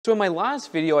So in my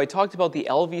last video, I talked about the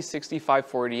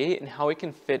LV6548 and how it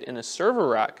can fit in a server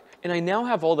rack. And I now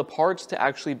have all the parts to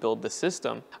actually build the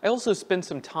system. I also spent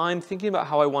some time thinking about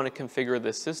how I want to configure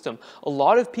this system. A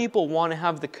lot of people want to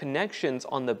have the connections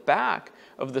on the back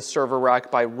of the server rack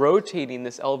by rotating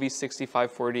this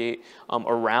LV6548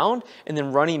 around and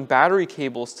then running battery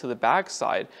cables to the back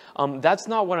side. That's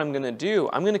not what I'm going to do.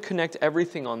 I'm going to connect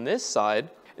everything on this side,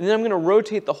 and then I'm going to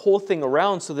rotate the whole thing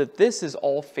around so that this is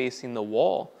all facing the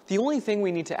wall. The only thing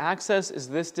we need to access is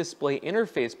this display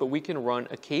interface, but we can run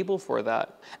a cable for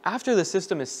that. After the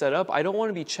system is set up, I don't want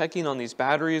to be checking on these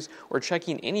batteries or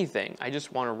checking anything. I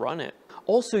just want to run it.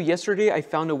 Also, yesterday I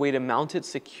found a way to mount it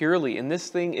securely, and this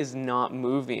thing is not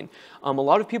moving. A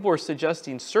lot of people are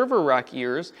suggesting server rack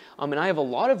ears, and I have a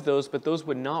lot of those, but those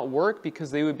would not work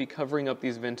because they would be covering up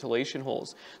these ventilation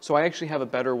holes. So I actually have a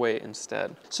better way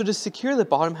instead. So to secure the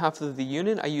bottom half of the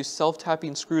unit, I use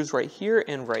self-tapping screws right here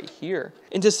and right here.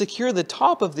 And to secure the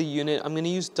top of the unit, I'm going to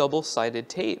use double-sided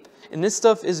tape. And this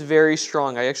stuff is very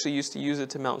strong. I actually used to use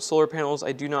it to mount solar panels.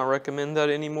 I do not recommend that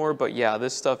anymore, but yeah,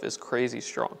 this stuff is crazy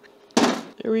strong.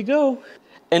 There we go.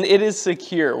 And it is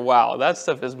secure. Wow, that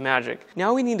stuff is magic.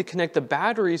 Now we need to connect the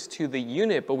batteries to the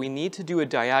unit, but we need to do a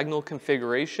diagonal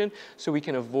configuration so we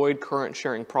can avoid current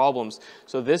sharing problems.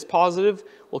 So this positive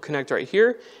will connect right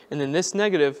here, and then this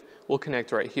negative will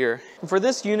connect right here. And for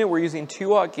this unit, we're using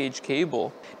 2-aught gauge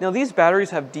cable. Now these batteries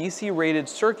have DC rated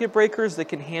circuit breakers that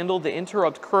can handle the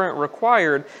interrupt current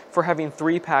required for having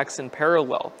 3 packs in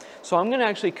parallel. So I'm gonna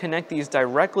actually connect these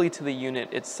directly to the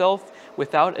unit itself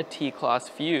without a T-class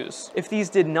fuse. If these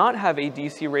did not have a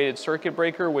DC rated circuit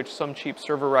breaker, which some cheap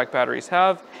server rack batteries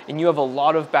have, and you have a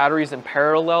lot of batteries in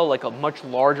parallel, like a much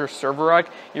larger server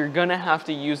rack, you're gonna have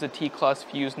to use a T-class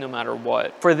fuse no matter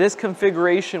what. For this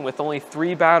configuration with only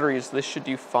 3 batteries, this should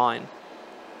do fine.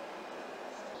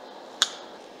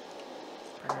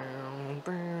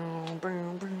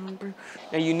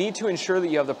 Now you need to ensure that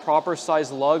you have the proper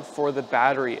size lug for the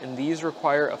battery, and these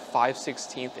require a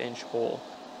 5/16 inch hole.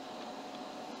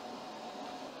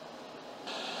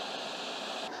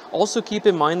 Also keep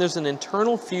in mind there's an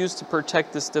internal fuse to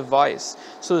protect this device.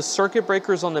 So the circuit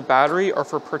breakers on the battery are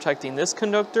for protecting this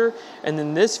conductor, and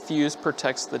then this fuse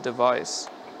protects the device.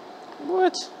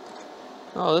 What?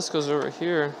 Oh, this goes over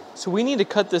here. So we need to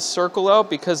cut this circle out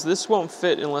because this won't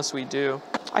fit unless we do.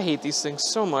 I hate these things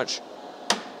so much.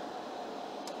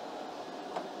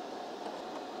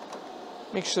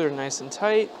 Make sure they're nice and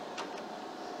tight.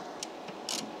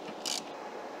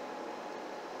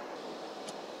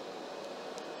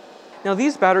 Now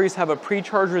these batteries have a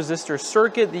pre-charge resistor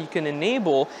circuit that you can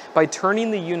enable by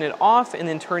turning the unit off and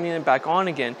then turning it back on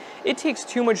again. It takes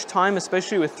too much time,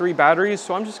 especially with 3 batteries,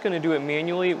 so I'm just going to do it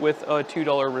manually with a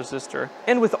 $2 resistor.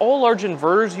 And with all large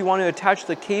inverters, you want to attach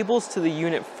the cables to the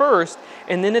unit first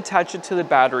and then attach it to the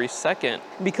battery second.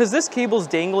 Because this cable's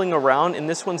dangling around and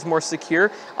this one's more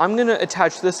secure, I'm going to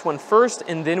attach this one first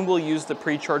and then we'll use the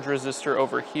pre-charge resistor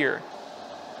over here.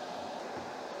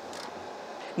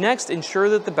 Next, ensure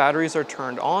that the batteries are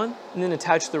turned on, and then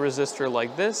attach the resistor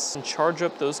like this and charge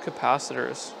up those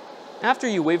capacitors. After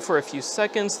you wait for a few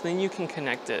seconds, then you can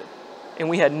connect it. And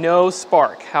we had no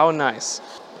spark. How nice.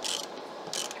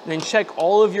 And then check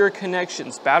all of your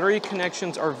connections. Battery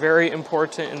connections are very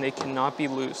important and they cannot be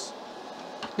loose.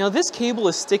 Now this cable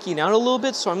is sticking out a little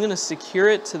bit, so I'm going to secure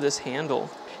it to this handle.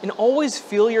 And always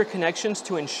feel your connections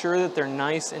to ensure that they're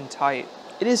nice and tight.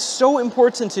 It is so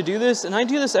important to do this, and I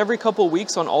do this every couple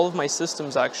weeks on all of my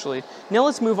systems actually. Now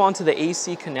let's move on to the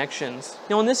AC connections.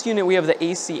 Now on this unit we have the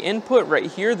AC input right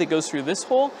here that goes through this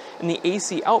hole, and the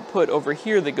AC output over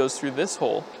here that goes through this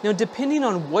hole. Now depending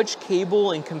on which cable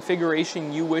and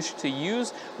configuration you wish to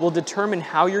use will determine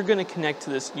how you're going to connect to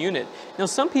this unit. Now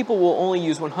some people will only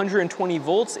use 120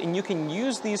 volts, and you can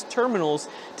use these terminals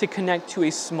to connect to a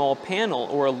small panel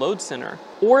or a load center.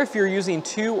 Or if you're using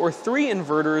 2 or 3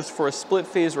 inverters for a split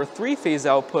phase or 3-phase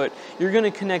output, you're going to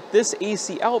connect this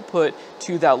AC output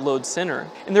to that load center.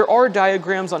 And there are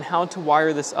diagrams on how to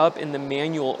wire this up in the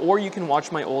manual, or you can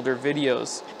watch my older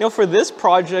videos. Now for this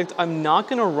project, I'm not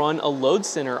going to run a load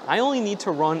center. I only need to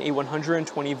run a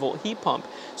 120 volt heat pump.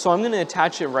 So I'm going to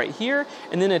attach it right here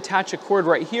and then attach a cord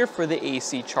right here for the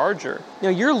AC charger. Now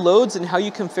your loads and how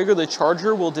you configure the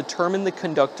charger will determine the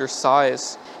conductor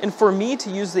size. And for me to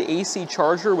use the AC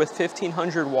charger with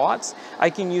 1500 watts, I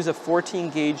can use a 14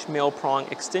 gauge male prong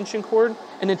extension cord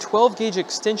and a 12 gauge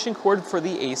extension cord for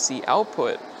the AC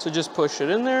output. So just push it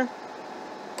in there.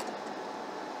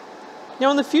 Now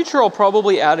in the future, I'll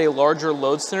probably add a larger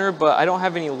load center, but I don't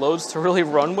have any loads to really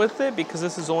run with it because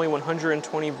this is only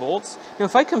 120 volts. Now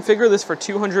if I configure this for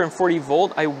 240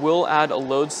 volt, I will add a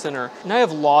load center. And I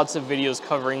have lots of videos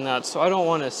covering that, so I don't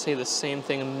want to say the same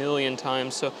thing a million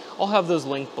times. So I'll have those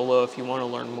linked below if you want to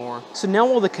learn more. So now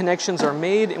all the connections are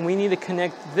made and we need to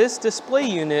connect this display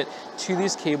unit to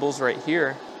these cables right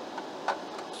here.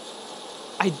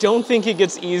 I don't think it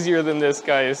gets easier than this,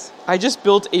 guys. I just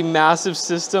built a massive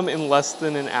system in less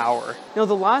than an hour. Now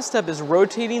the last step is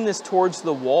rotating this towards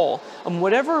the wall.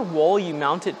 Whatever wall you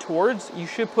mount it towards, you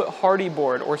should put hardy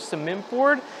board or cement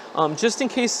board. Just in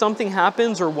case something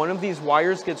happens or one of these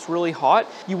wires gets really hot,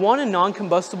 you want a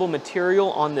non-combustible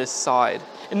material on this side.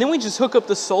 And then we just hook up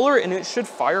the solar and it should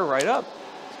fire right up.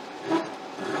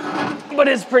 But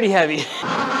it's pretty heavy.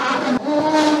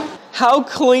 How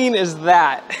clean is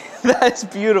that? That's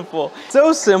beautiful.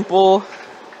 So simple,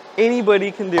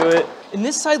 anybody can do it. And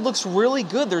this side looks really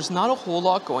good. There's not a whole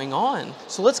lot going on.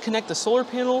 So let's connect the solar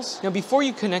panels. Now before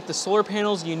you connect the solar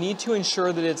panels, you need to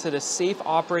ensure that it's at a safe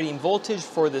operating voltage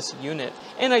for this unit.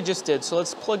 And I just did, so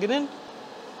let's plug it in.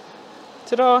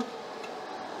 Ta-da.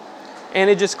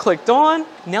 And it just clicked on.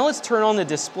 Now let's turn on the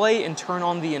display and turn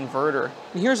on the inverter.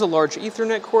 And here's a large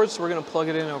Ethernet cord, so we're gonna plug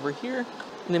it in over here.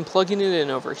 And then plugging it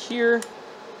in over here.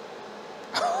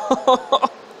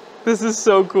 This is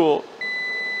so cool.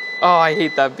 Oh, I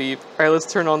hate that beep. All right, let's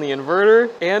turn on the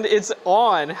inverter and it's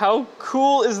on. How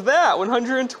cool is that?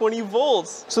 120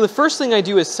 volts. So the first thing I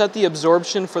do is set the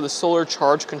absorption for the solar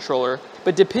charge controller.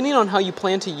 But depending on how you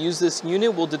plan to use this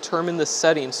unit will determine the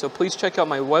settings. So please check out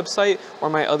my website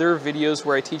or my other videos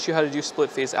where I teach you how to do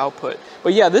split phase output.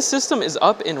 But yeah, this system is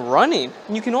up and running.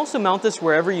 And you can also mount this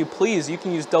wherever you please. You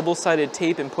can use double-sided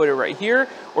tape and put it right here,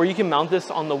 or you can mount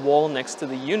this on the wall next to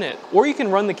the unit. Or you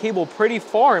can run the cable pretty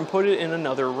far and put it in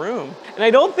another room. And I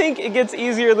don't think it gets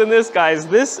easier than this, guys.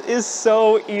 This is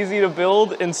so easy to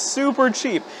build and super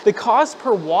cheap. The cost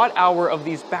per watt hour of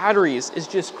these batteries is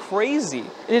just crazy.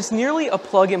 And it's nearly a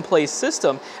plug-and-play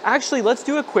system. Actually, let's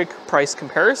do a quick price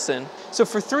comparison. So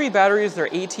for 3 batteries, they're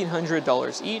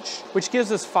 $1,800 each, which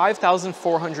gives us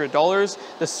 $5,400.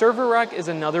 The server rack is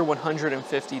another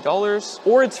 $150,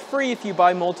 or it's free if you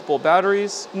buy multiple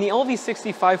batteries. And the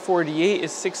LV6548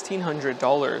 is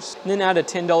 $1,600. And then add a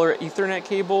 $10 Ethernet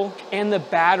cable, and the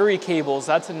battery cables,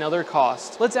 that's another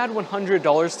cost. Let's add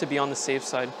 $100 to be on the safe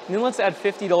side. And then let's add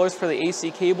 $50 for the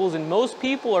AC cables, and most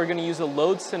people are gonna use a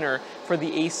load center for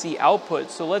the AC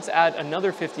output, so let's add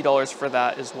another $50 for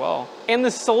that as well. And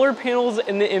the solar panels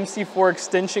and the MC4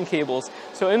 extension cables.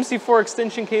 So MC4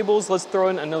 extension cables, let's throw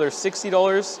in another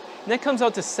 $60. And that comes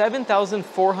out to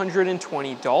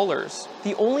 $7,420.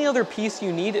 The only other piece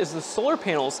you need is the solar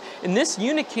panels, and this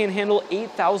unit can handle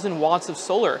 8,000 watts of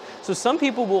solar. So some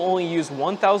people will only use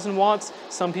 1,000 watts,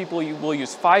 some people will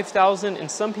use 5,000, and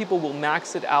some people will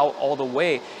max it out all the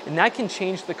way. And that can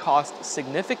change the cost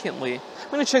significantly. I'm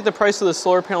gonna check the price of the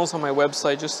solar panels on my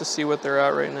website just to see what they're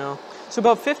at right now. So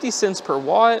about 50 cents per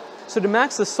watt. So to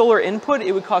max the solar input,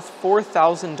 it would cost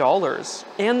 $4,000.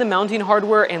 And the mounting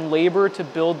hardware and labor to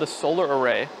build the solar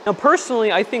array. Now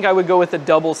personally, I think I would go with a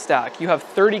double stack. You have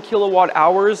 30 kilowatt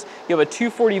hours, you have a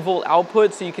 240 volt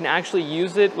output, so you can actually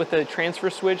use it with a transfer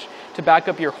switch to back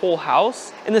up your whole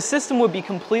house. And the system would be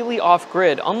completely off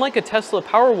grid. Unlike a Tesla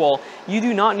Powerwall, you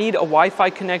do not need a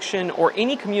Wi-Fi connection or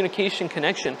any communication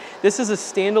connection. This is a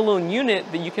standalone unit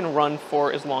that you can run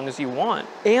for as long as you want.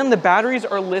 And the batteries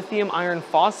are lithium iron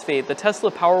phosphate. The Tesla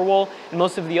Powerwall and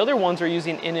most of the other ones are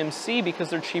using NMC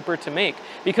because they're cheaper to make,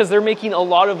 because they're making a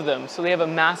lot of them, so they have a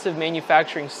massive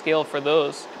manufacturing scale for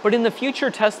those. But in the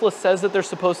future, Tesla says that they're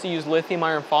supposed to use lithium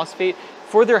iron phosphate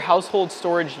for their household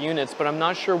storage units, but I'm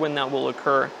not sure when that will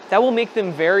occur. That will make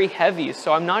them very heavy,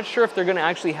 so I'm not sure if they're gonna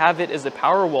actually have it as a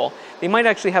Powerwall. They might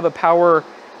actually have a power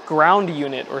ground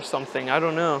unit or something, I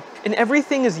don't know. And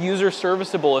everything is user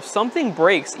serviceable. If something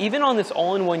breaks, even on this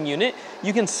all-in-one unit,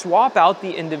 you can swap out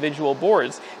the individual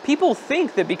boards. People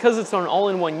think that because it's an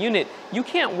all-in-one unit, you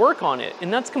can't work on it,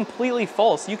 and that's completely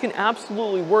false. You can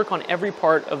absolutely work on every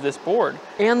part of this board.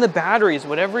 And the batteries,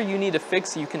 whatever you need to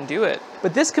fix, you can do it.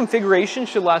 But this configuration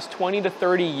should last 20 to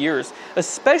 30 years,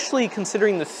 especially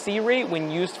considering the C rate when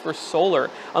used for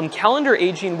solar. Calendar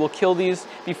aging will kill these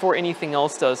before anything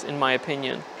else does, in my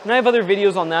opinion. And I have other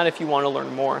videos on that if you want to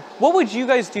learn more. What would you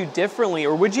guys do differently,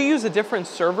 or would you use a different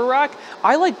server rack?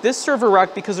 I like this server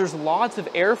rack because there's lots of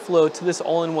airflow to this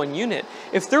all-in-one unit.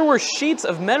 If there were sheets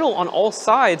of metal on all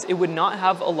sides, it would not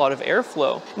have a lot of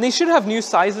airflow. And they should have new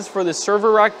sizes for this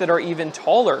server rack that are even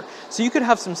taller, so you could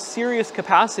have some serious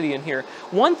capacity in here.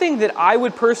 One thing that I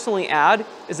would personally add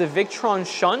is a Victron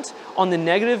shunt on the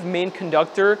negative main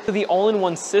conductor to the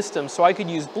all-in-one system, so I could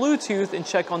use Bluetooth and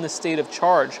check on the state of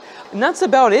charge. And that's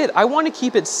about it. I want to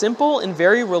keep it simple and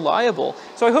very reliable.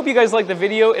 So I hope you guys liked the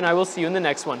video, and I will see you in the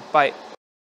next one. Bye.